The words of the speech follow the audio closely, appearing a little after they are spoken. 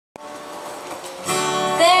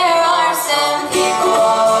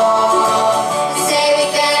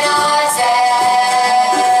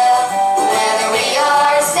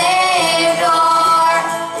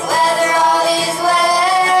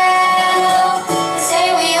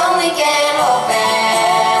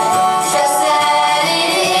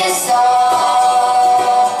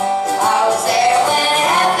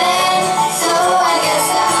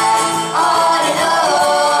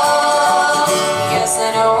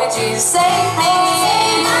Jesus saved me,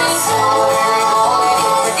 saved my soul.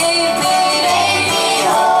 Forgave me, made me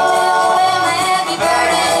whole. Till my heavy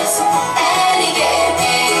burdens, and He gave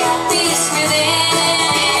me peace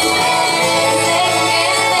within.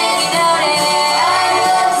 Make me noted. I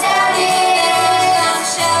was doubting, then I'm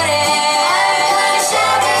shouting. I'm gonna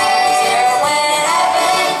shout it. 'Cause there when it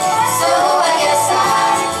happened, so I guess I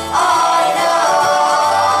ought to know.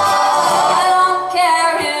 I don't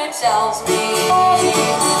care who tells me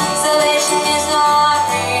salvation is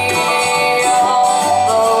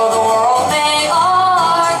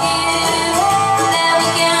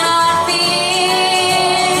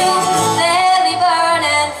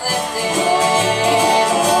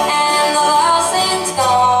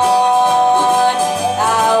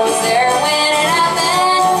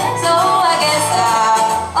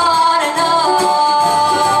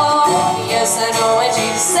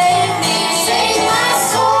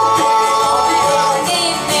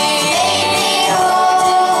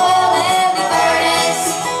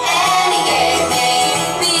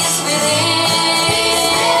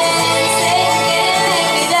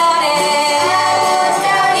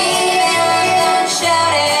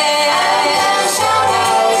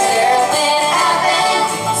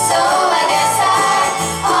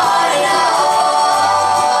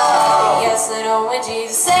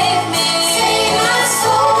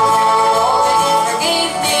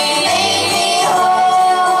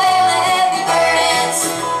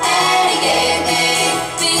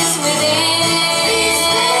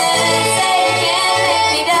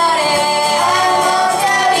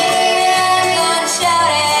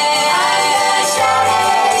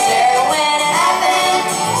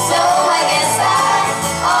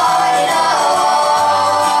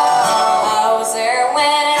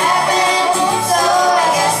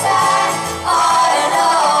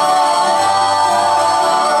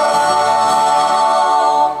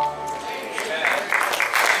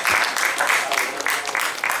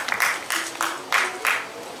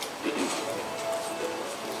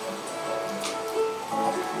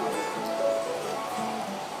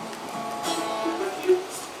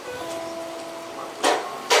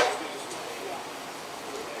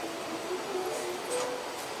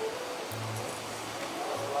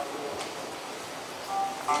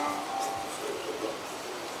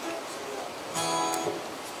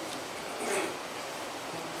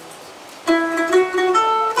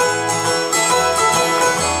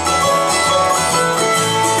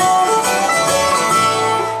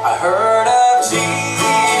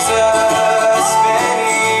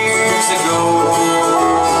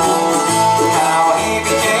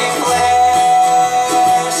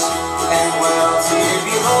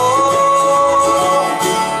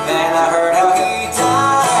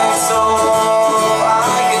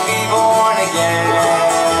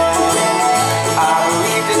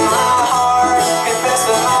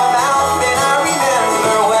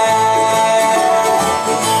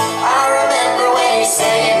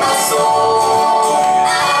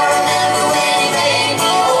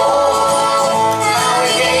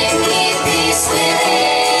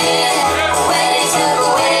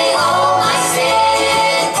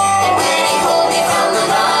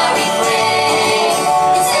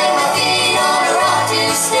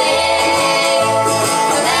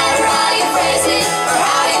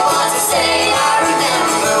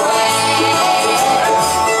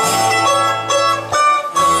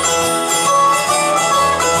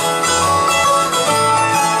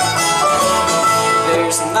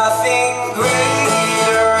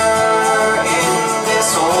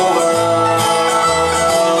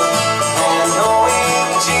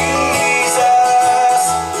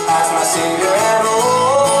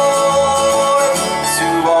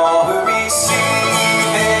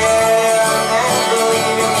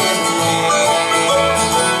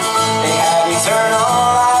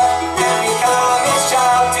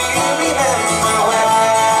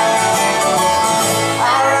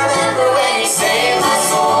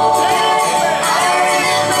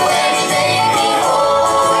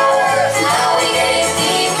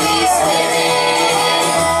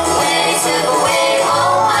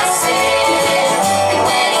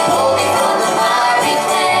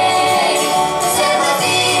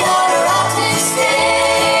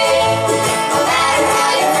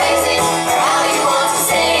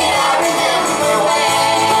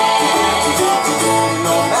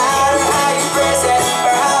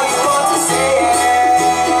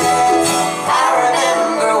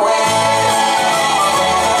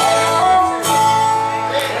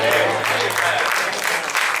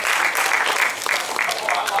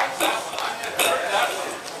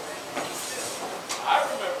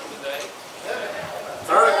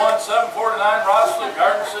Rossley,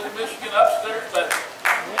 Garden City, Michigan, upstairs, but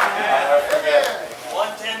I forget.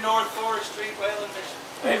 110 North Forest Street, Wayland,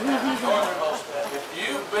 Michigan. Amen. Northernmost. If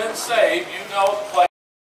you've been saved, you know the place.